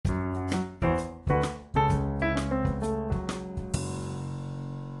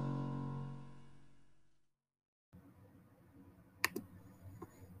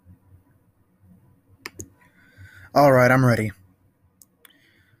All right, I'm ready.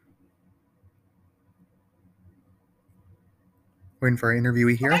 Waiting for our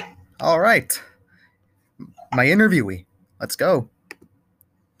interviewee here. Okay. All right, my interviewee. Let's go.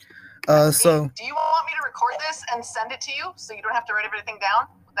 That's me. So Do you want me to record this and send it to you so you don't have to write everything down?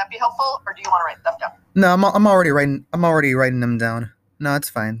 Would that be helpful, or do you want to write stuff down? no, I'm already writing. I'm already writing them down. No, it's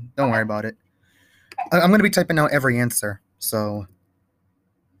fine. Don't worry Okay. about it. I'm gonna be typing out every answer. So,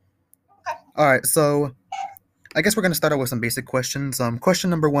 Okay. all right. So, I guess we're gonna start out with some basic questions. Question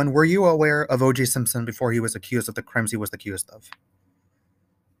number one: were you aware of O.J. Simpson before he was accused of the crimes he was accused of?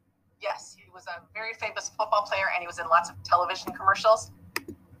 Yes, he was a very famous football player, and he was in lots of television commercials.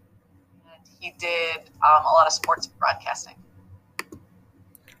 And he did a lot of sports broadcasting.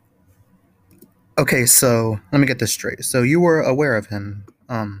 Okay, so let me get this straight. So you were aware of him,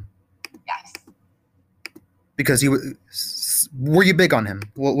 Yes. because he was. Were you big on him?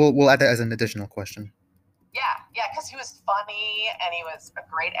 We'll add that as an additional question. Yeah, because he was funny and he was a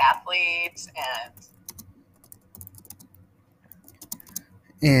great athlete, and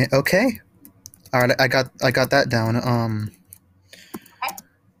Okay. All right, I got that down. okay.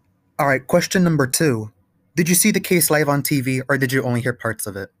 All right, question number two. Did you see the case live on TV, or did you only hear parts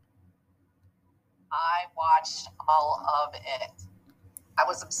of it? I watched all of it. I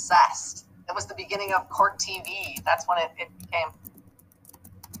was obsessed. It was the beginning of court TV. That's when it became.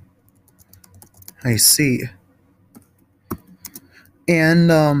 I see. And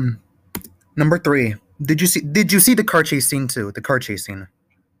number three. Did you see the car chase scene too? The car chase scene.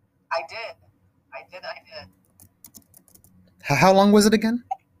 I did. I did. How long was it again?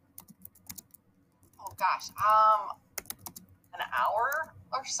 Oh gosh, an hour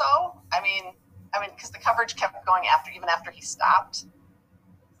or so. Because the coverage kept going even after he stopped.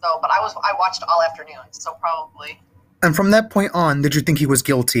 So, but I watched all afternoon. So probably And from that point on, did you think he was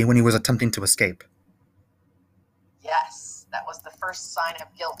guilty when he was attempting to escape? yes. That was the first sign of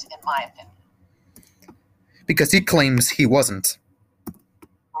guilt, in my opinion. Because he claims he wasn't.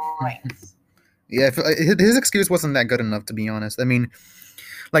 Right. Yeah, his excuse wasn't that good enough, to be honest. I mean,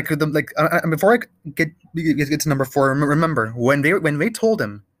 before I get to number four, remember when they told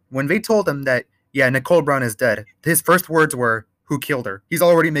him that yeah, Nicole Brown is dead. His first words were, "Who killed her?" He's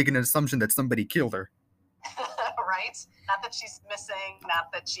already making an assumption that somebody killed her. Right. Not that she's missing.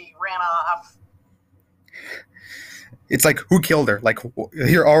 Not that she ran off. It's like, who killed her? Like,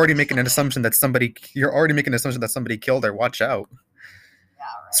 you're already making an assumption that somebody. You're already making an assumption that somebody killed her. Watch out. Yeah.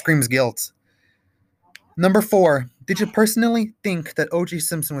 Right. Screams guilt. Number four. Did you personally think that O.J.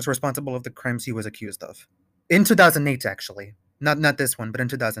 Simpson was responsible of the crimes he was accused of? In 2008, actually. Not this one, but in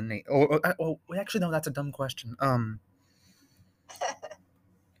 2008. Actually, no, that's a dumb question.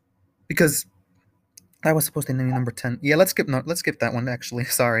 Because I was supposed to name number 10. Yeah, let's skip that one, actually.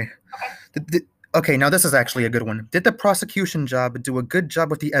 Sorry. Okay. Okay, now this is actually a good one. Did the prosecution job do a good job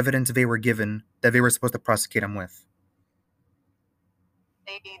with the evidence they were given that they were supposed to prosecute him with?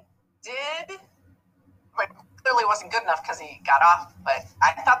 They did, but clearly wasn't good enough because he got off. But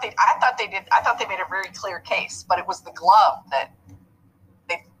I thought they made a very clear case. But it was the glove that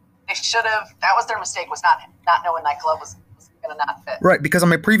they should have. That was their mistake. Was not knowing that glove was going to not fit. Right, because on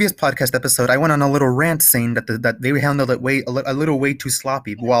my previous podcast episode, I went on a little rant saying that they handled it a little way too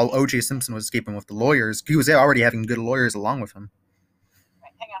sloppy. While O.J. Simpson was escaping with the lawyers, he was already having good lawyers along with him.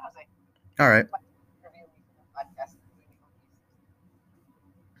 Right, hang on, Jose. All right.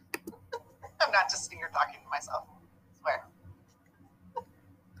 I'm not just sitting here talking to myself. I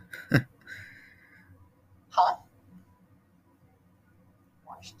swear. Huh?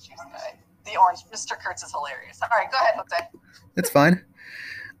 Orange juice guy. The orange. Mr. Kurtz is hilarious. All right, go ahead, Jose. It's fine.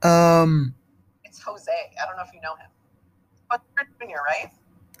 Um, It's Jose. I don't know if you know him. But you're a junior, right?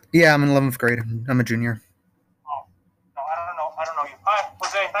 yeah, I'm in 11th grade. I'm a junior. Oh, no, I don't know. I don't know you. Hi,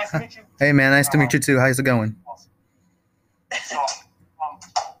 Jose. Nice to meet you. Hey, man, nice to meet you too. How's it going? So,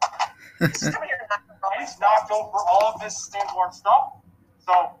 just come here and knocked over all of this Stanford stuff.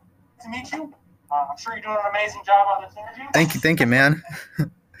 So, nice to meet you. I'm sure you're doing an amazing job on this interview. Thank you, man.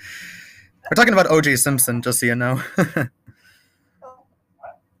 We're talking about O.J. Simpson, just so you know. What?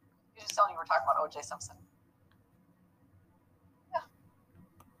 You just telling me we're talking about O.J. Simpson. Yeah.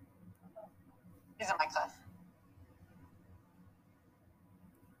 He's in my class.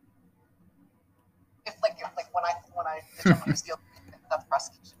 If when I determined who's guilty, that the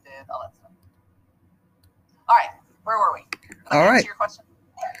prosecution did, all that stuff. All right, where were we? Did I All answer right. your question?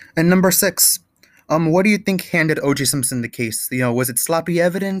 And number six, what do you think handed O.J. Simpson the case? You know, was it sloppy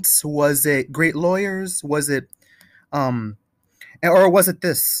evidence? Was it great lawyers? Was it, or was it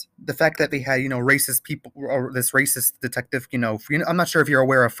the fact that they had, racist people, or this racist detective? I'm not sure if you're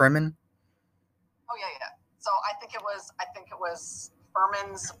aware of Furman. Oh yeah. So I think think it was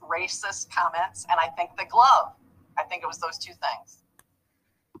Furman's racist comments, and I think the glove. I think it was those two things.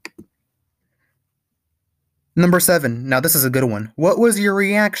 Number 7. Now this is a good one. What was your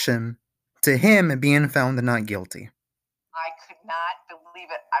reaction to him being found not guilty? I could not believe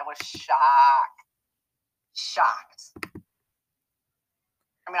it. I was shocked.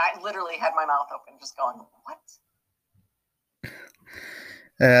 I mean, I literally had my mouth open, just going, "What?"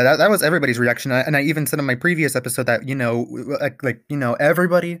 That was everybody's reaction, and I even said in my previous episode that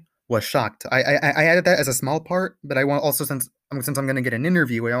everybody was shocked. I added that as a small part, but I want also since I'm going to get an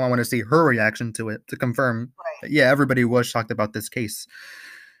interview, I want to see her reaction to it to confirm. Right. That, yeah, everybody was shocked about this case.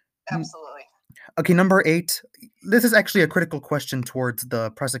 Absolutely. Okay, number 8. This is actually a critical question towards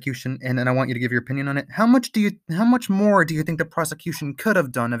the prosecution, and I want you to give your opinion on it. How much more do you think the prosecution could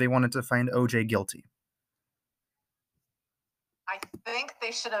have done if they wanted to find OJ guilty? I think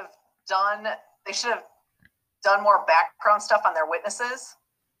they should have done more background stuff on their witnesses,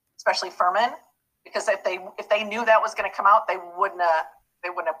 especially Furman, because if they knew that was going to come out, they wouldn't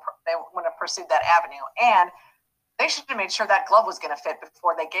have pursued that avenue. And they should have made sure that glove was going to fit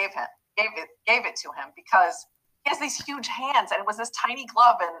before they gave it to him, because he has these huge hands, and it was this tiny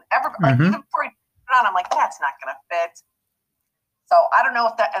glove, and even before he put it on, I'm like, that's not going to fit. So I don't know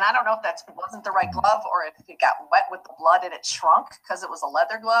if that wasn't the right glove, or if it got wet with the blood and it shrunk because it was a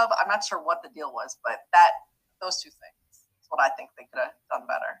leather glove. I'm not sure what the deal was, but those two things is what I think they could have done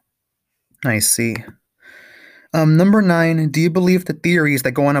better. I see. Number 9. Do you believe the theories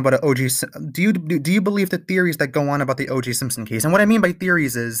that go on about do you believe the theories that go on about the O.J. Simpson case? And what I mean by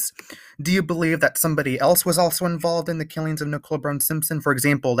theories is, do you believe that somebody else was also involved in the killings of Nicole Brown Simpson? For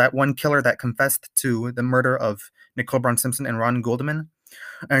example, that one killer that confessed to the murder of Nicole Brown Simpson and Ron Goldman?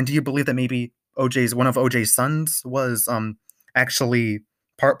 And do you believe that maybe one of OJ's sons was actually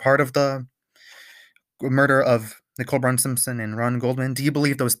part of the murder of Nicole Brown Simpson and Ron Goldman? Do you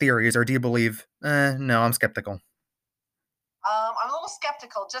believe those theories, or do you believe, no, I'm skeptical? I'm a little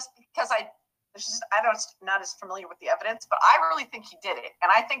skeptical just because I'm not as familiar with the evidence, but I really think he did it.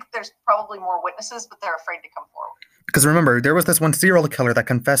 And I think there's probably more witnesses, but they're afraid to come forward. Because remember, there was this one serial killer that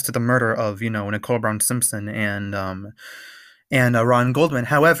confessed to the murder of, Nicole Brown Simpson and Ron Goldman.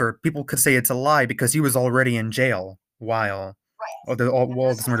 However, people could say it's a lie because he was already in jail while all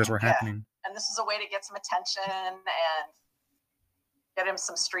these murders were happening. And this is a way to get some attention and get him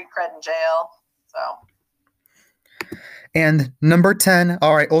some street cred in jail. So. And number 10,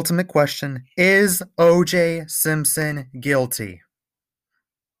 all right, ultimate question. Is O.J. Simpson guilty?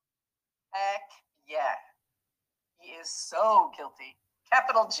 Heck yeah. He is so guilty.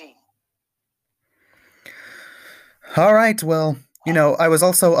 Capital G. All right, well, I was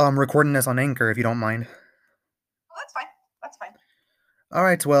also recording this on Anchor, if you don't mind. Oh, that's fine. All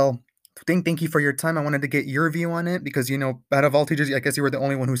right, well, thank you for your time. I wanted to get your view on it because, out of all teachers, I guess you were the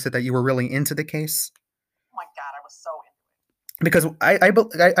only one who said that you were really into the case. Oh my God, I was so into it. Because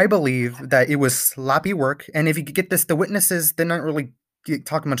I believe that it was sloppy work, and if you could get this, the witnesses did not really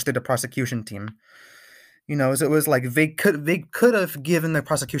talk much to the prosecution team. So it was like they could have given the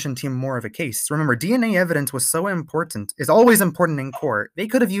prosecution team more of a case. Remember, DNA evidence was so important. It's always important in court. They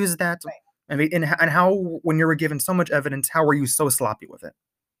could have used that. Right. And how, when you were given so much evidence, how were you so sloppy with it?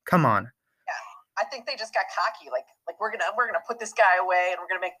 Come on. Yeah, I think they just got cocky. Like we're gonna put this guy away, and we're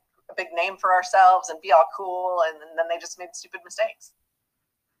gonna make a big name for ourselves and be all cool, and then they just made stupid mistakes.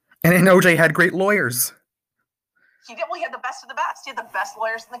 And OJ had great lawyers. He had the best of the best. He had the best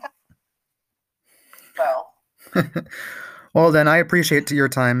lawyers in the country. So. Well, then I appreciate your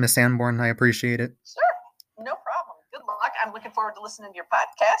time, Miss Sanborn. I appreciate it. Sure, no problem. Good luck. I'm looking forward to listening to your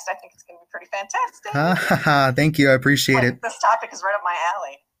podcast. I think it's going to be pretty fantastic. Thank you. I appreciate it. This topic is right up my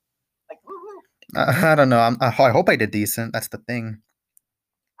alley. Like, woo-hoo. I don't know. I hope I did decent. That's the thing.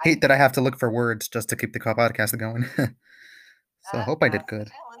 Hate that I have to look for words just to keep the podcast going. So I hope I did good.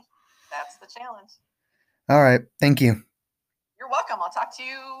 That's the challenge. All right. Thank you. You're welcome. I'll talk to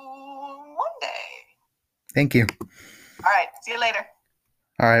you Monday. Thank you. All right. See you later.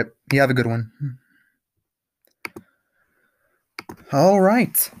 All right. You have a good one. All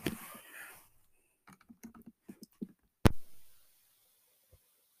right.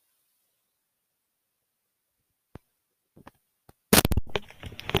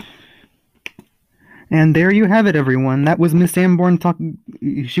 And there you have it, everyone. That was Miss Sanborn talking.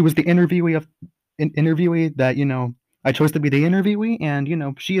 She was the interviewee that, I chose to be the interviewee, and,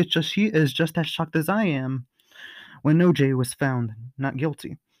 she is just as shocked as I am when OJ was found not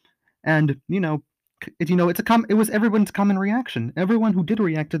guilty. And, it was everyone's common reaction. Everyone who did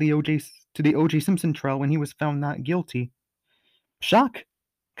react to the O.J. Simpson trial when he was found not guilty. Shock.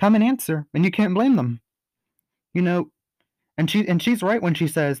 Common answer, and you can't blame them. You know, she's right when she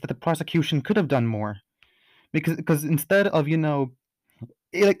says that the prosecution could have done more because instead of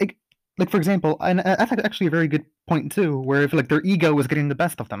like like for example, and that's actually a very good point too, where if like their ego was getting the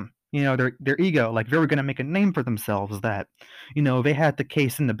best of them, their ego, like they were gonna make a name for themselves that, they had the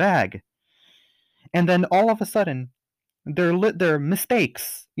case in the bag, and then all of a sudden their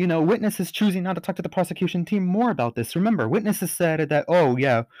mistakes. Witnesses choosing not to talk to the prosecution team more about this. Remember, witnesses said that, oh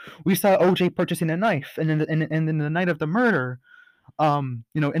yeah, we saw OJ purchasing a knife, and in the night of the murder, and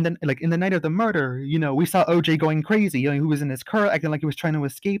then like in the night of the murder, we saw OJ going crazy. He was in his car acting like he was trying to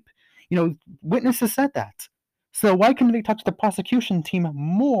escape. Witnesses said that. So why couldn't they talk to the prosecution team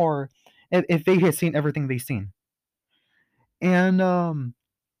more if they had seen everything they've seen? And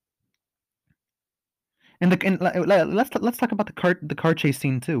let's talk about the car chase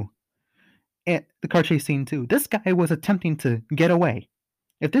scene too. The car chase scene too. This guy was attempting to get away.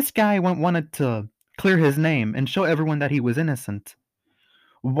 If this guy wanted to clear his name and show everyone that he was innocent,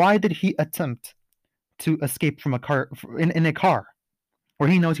 why did he attempt to escape from a car in a car where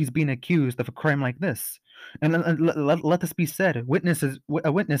he knows he's being accused of a crime like this? And let this be said: a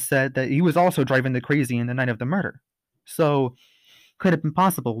witness said that he was also driving the crazy in the night of the murder. So could have been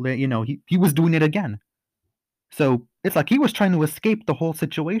possible that he was doing it again. So it's like he was trying to escape the whole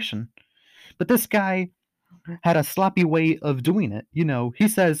situation. But this guy had a sloppy way of doing it. He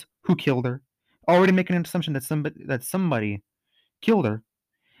says who killed her, already making an assumption that somebody killed her,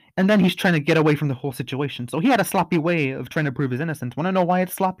 and then he's trying to get away from the whole situation. So he had a sloppy way of trying to prove his innocence. Want to know why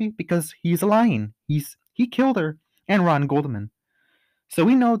it's sloppy? Because he's lying. He killed her and Ron Goldman. So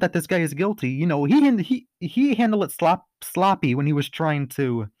we know that this guy is guilty. He handled it sloppy when he was trying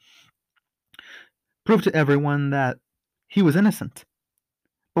to prove to everyone that he was innocent.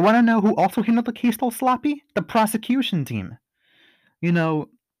 But want to know who also handled the case all sloppy? The prosecution team. You know,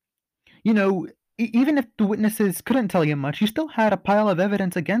 even if the witnesses couldn't tell you much, you still had a pile of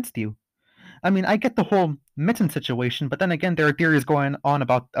evidence against you. I mean, I get the whole Mitten situation, but then again, there are theories going on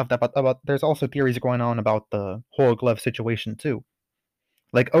about there's also theories going on about the whole glove situation too.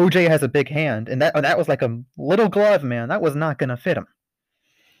 Like OJ has a big hand, and that was like a little glove, man. That was not gonna fit him.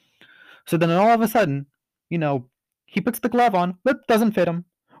 So then all of a sudden, he puts the glove on, but doesn't fit him.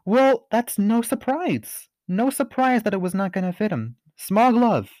 Well, that's no surprise. No surprise that it was not gonna fit him. Small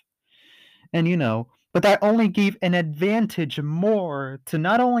glove. And but that only gave an advantage more to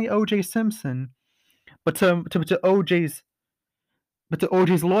not only OJ Simpson, but to OJ's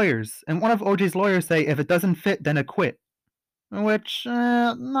lawyers. And one of OJ's lawyers say, if it doesn't fit, then acquit. Which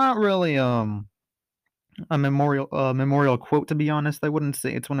not really a memorial quote, to be honest. I wouldn't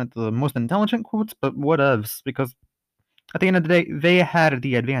say it's one of the most intelligent quotes, but whatevs, because at the end of the day, they had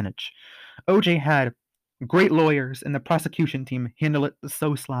the advantage. OJ had great lawyers, and the prosecution team handled it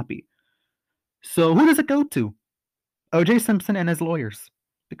so sloppy. So who does it go to? OJ Simpson and his lawyers,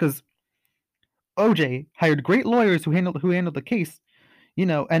 because OJ hired great lawyers who handled the case,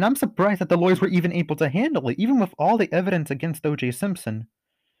 and I'm surprised that the lawyers were even able to handle it, even with all the evidence against OJ Simpson.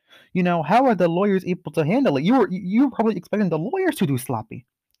 How are the lawyers able to handle it? You were probably expecting the lawyers to do sloppy,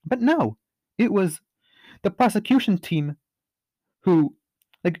 but no, it was the prosecution team who,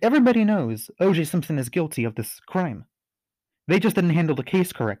 like everybody knows, OJ Simpson is guilty of this crime. They just didn't handle the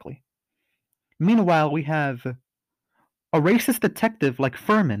case correctly. Meanwhile, we have a racist detective like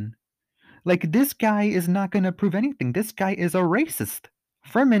Furman. Like, this guy is not going to prove anything. This guy is a racist.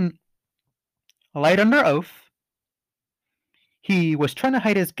 Furman lied under oath. He was trying to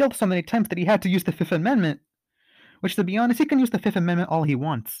hide his guilt so many times that he had to use the Fifth Amendment, which, to be honest, he can use the Fifth Amendment all he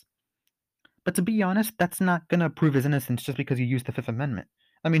wants. But to be honest, that's not going to prove his innocence just because you use the Fifth Amendment.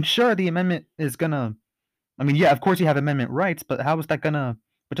 I mean, sure, the amendment is going to... I mean, yeah, of course you have amendment rights, but how is that going to...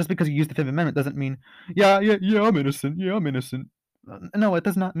 But just because you use the Fifth Amendment doesn't mean, yeah, I'm innocent. Yeah, I'm innocent. No, it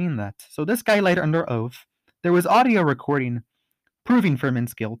does not mean that. So this guy lied under oath. There was audio recording proving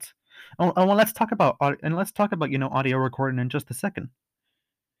Furman's guilt. Well, let's talk about audio recording in just a second.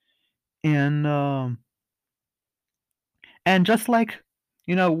 And just like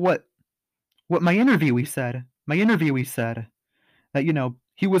what my interviewee said that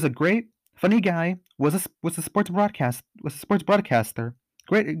he was a great funny guy, was a sports broadcaster,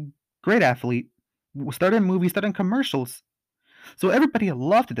 great athlete, started in movies, started in commercials. So everybody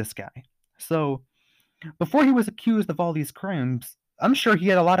loved this guy. So before he was accused of all these crimes, I'm sure he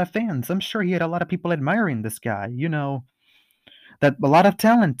had a lot of fans. I'm sure he had a lot of people admiring this guy, that a lot of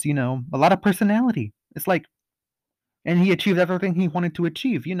talent, a lot of personality. It's like, and he achieved everything he wanted to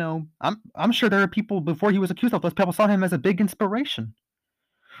achieve, I'm sure there are people before he was accused of those people saw him as a big inspiration.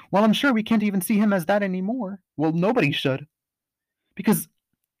 Well, I'm sure we can't even see him as that anymore. Well, nobody should. Because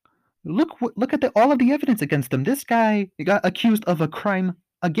Look at all of the evidence against him. This guy got accused of a crime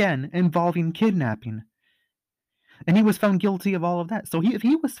again involving kidnapping, and he was found guilty of all of that. So if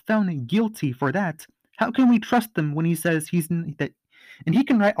he was found guilty for that, how can we trust him when he says he's that? And he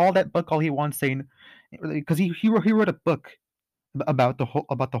can write all that book all he wants, saying because he wrote a book about the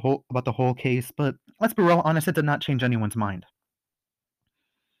whole case. But let's be real honest, it did not change anyone's mind.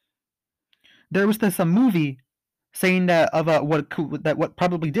 There was this movie saying that what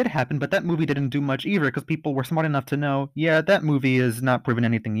probably did happen, but that movie didn't do much either because people were smart enough to know, yeah, that movie is not proving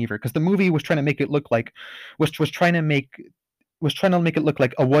anything either. Because the movie was trying to make it look like was trying to make it look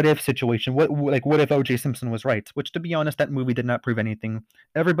like a what if situation. What if O.J. Simpson was right? Which, to be honest, that movie did not prove anything.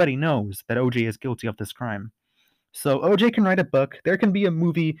 Everybody knows that O.J. is guilty of this crime. So O.J. can write a book. There can be a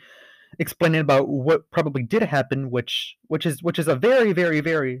movie explaining about what probably did happen, which is a very, very,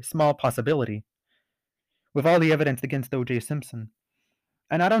 very small possibility with all the evidence against O.J. Simpson.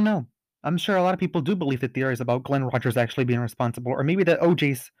 And I don't know. I'm sure a lot of people do believe the theories about Glenn Rogers actually being responsible, or maybe that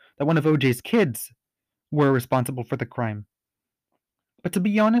one of O.J.'s kids were responsible for the crime. But to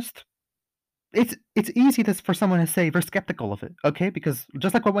be honest, it's easy for someone to say they're skeptical of it, okay? Because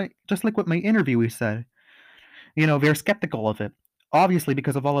just like what my interviewee said, they're skeptical of it, obviously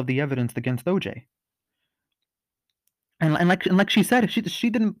because of all of the evidence against O.J. And like she said, she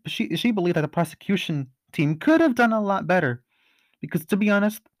believed that the prosecution team could have done a lot better, because to be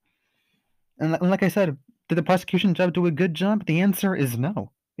honest, and like I said, did the prosecution job do a good job? The answer is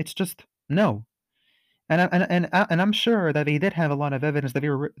no. It's just no. And I'm sure that they did have a lot of evidence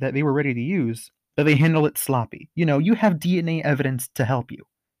that they were ready to use, but they handled it sloppy. You have DNA evidence to help you.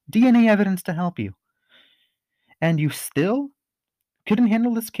 DNA evidence to help you. And you still couldn't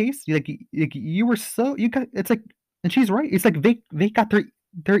handle this case? You were so it's like, and she's right. It's like they got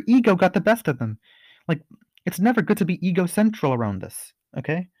their ego got the best of them. Like, it's never good to be ego central around this,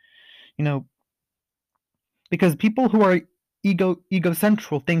 okay? Because people who are ego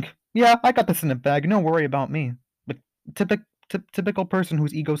central think, yeah, I got this in the bag, no worry about me. But typical person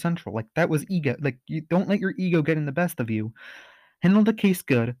who's ego central, like, that was ego. Like, you don't let your ego get in the best of you. Handle the case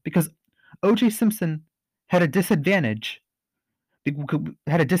good, because O.J. Simpson had a disadvantage.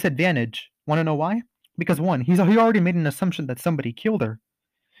 Want to know why? Because one, he already made an assumption that somebody killed her.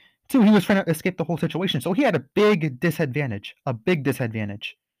 Two, he was trying to escape the whole situation, so he had a big disadvantage.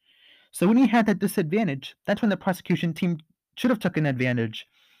 So when he had that disadvantage, that's when the prosecution team should have taken advantage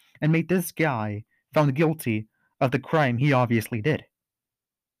and made this guy found guilty of the crime he obviously did.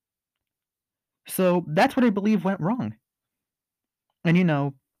 So that's what I believe went wrong. And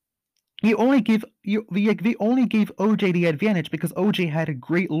they only gave OJ the advantage because OJ had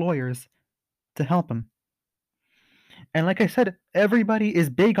great lawyers to help him. And like I said, everybody is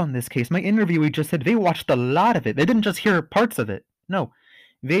big on this case. My interviewee just said they watched a lot of it. They didn't just hear parts of it. No,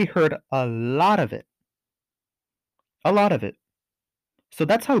 they heard a lot of it. A lot of it. So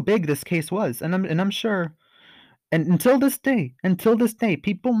that's how big this case was. And I'm sure, and until this day,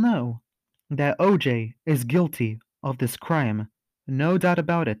 people know that OJ is guilty of this crime. No doubt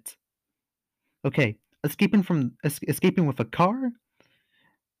about it. Okay, escaping with a car,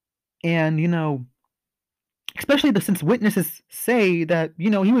 and especially since witnesses say that he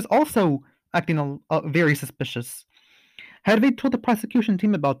was also acting very suspicious. Had they told the prosecution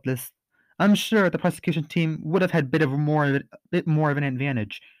team about this, I'm sure the prosecution team would have had a bit more of an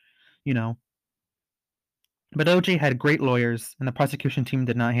advantage, But OJ had great lawyers, and the prosecution team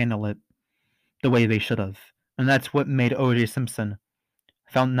did not handle it the way they should have, and that's what made O.J. Simpson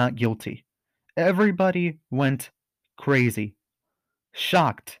found not guilty. Everybody went crazy.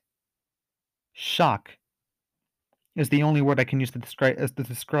 Shocked. Shock is the only word I can use to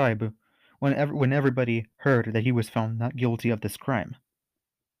describe when everybody heard that he was found not guilty of this crime.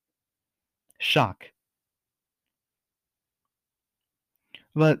 Shock.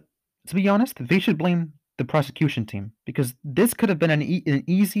 But to be honest, they should blame the prosecution team, because this could have been an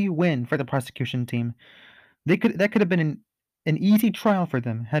easy win for the prosecution team. That could have been an easy trial for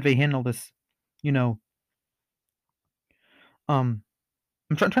them had they handled this, I'm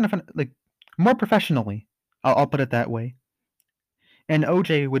trying to find, like, more professionally. I'll put it that way. And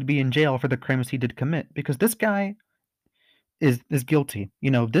OJ would be in jail for the crimes he did commit, because this guy is guilty.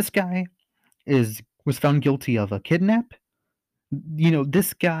 This guy was found guilty of a kidnap.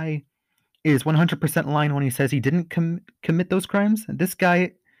 This guy is 100% lying when he says he didn't commit those crimes. This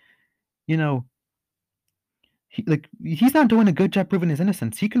guy, he's not doing a good job proving his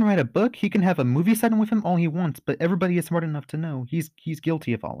innocence. He can write a book, he can have a movie set with him all he wants, but everybody is smart enough to know he's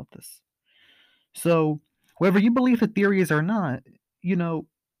guilty of all of this. So whether you believe the theories or not, and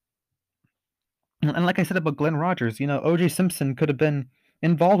like I said about Glenn Rogers, O.J. Simpson could have been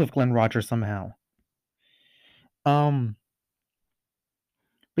involved with Glenn Rogers somehow. Um,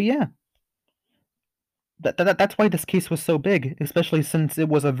 but yeah, that's why this case was so big, especially since it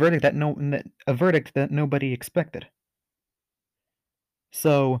was a verdict that nobody expected.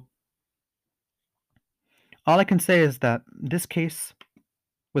 So all I can say is that this case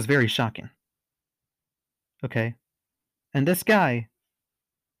was very shocking. Okay, and this guy,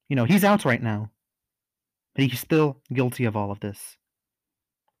 he's out right now, but he's still guilty of all of this.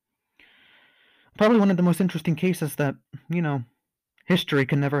 Probably one of the most interesting cases that history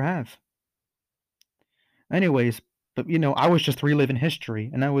can never have. Anyways, but I was just reliving history,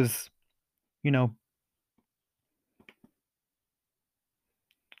 and I was,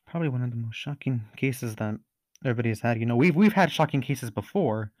 probably one of the most shocking cases that everybody has had. We've had shocking cases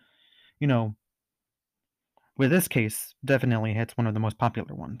before. With this case, definitely it's one of the most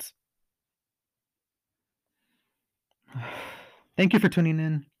popular ones. Thank you for tuning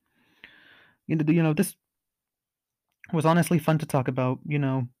in. This was honestly fun to talk about.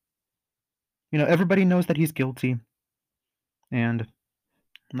 Everybody knows that he's guilty, and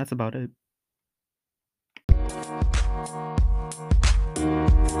that's about it.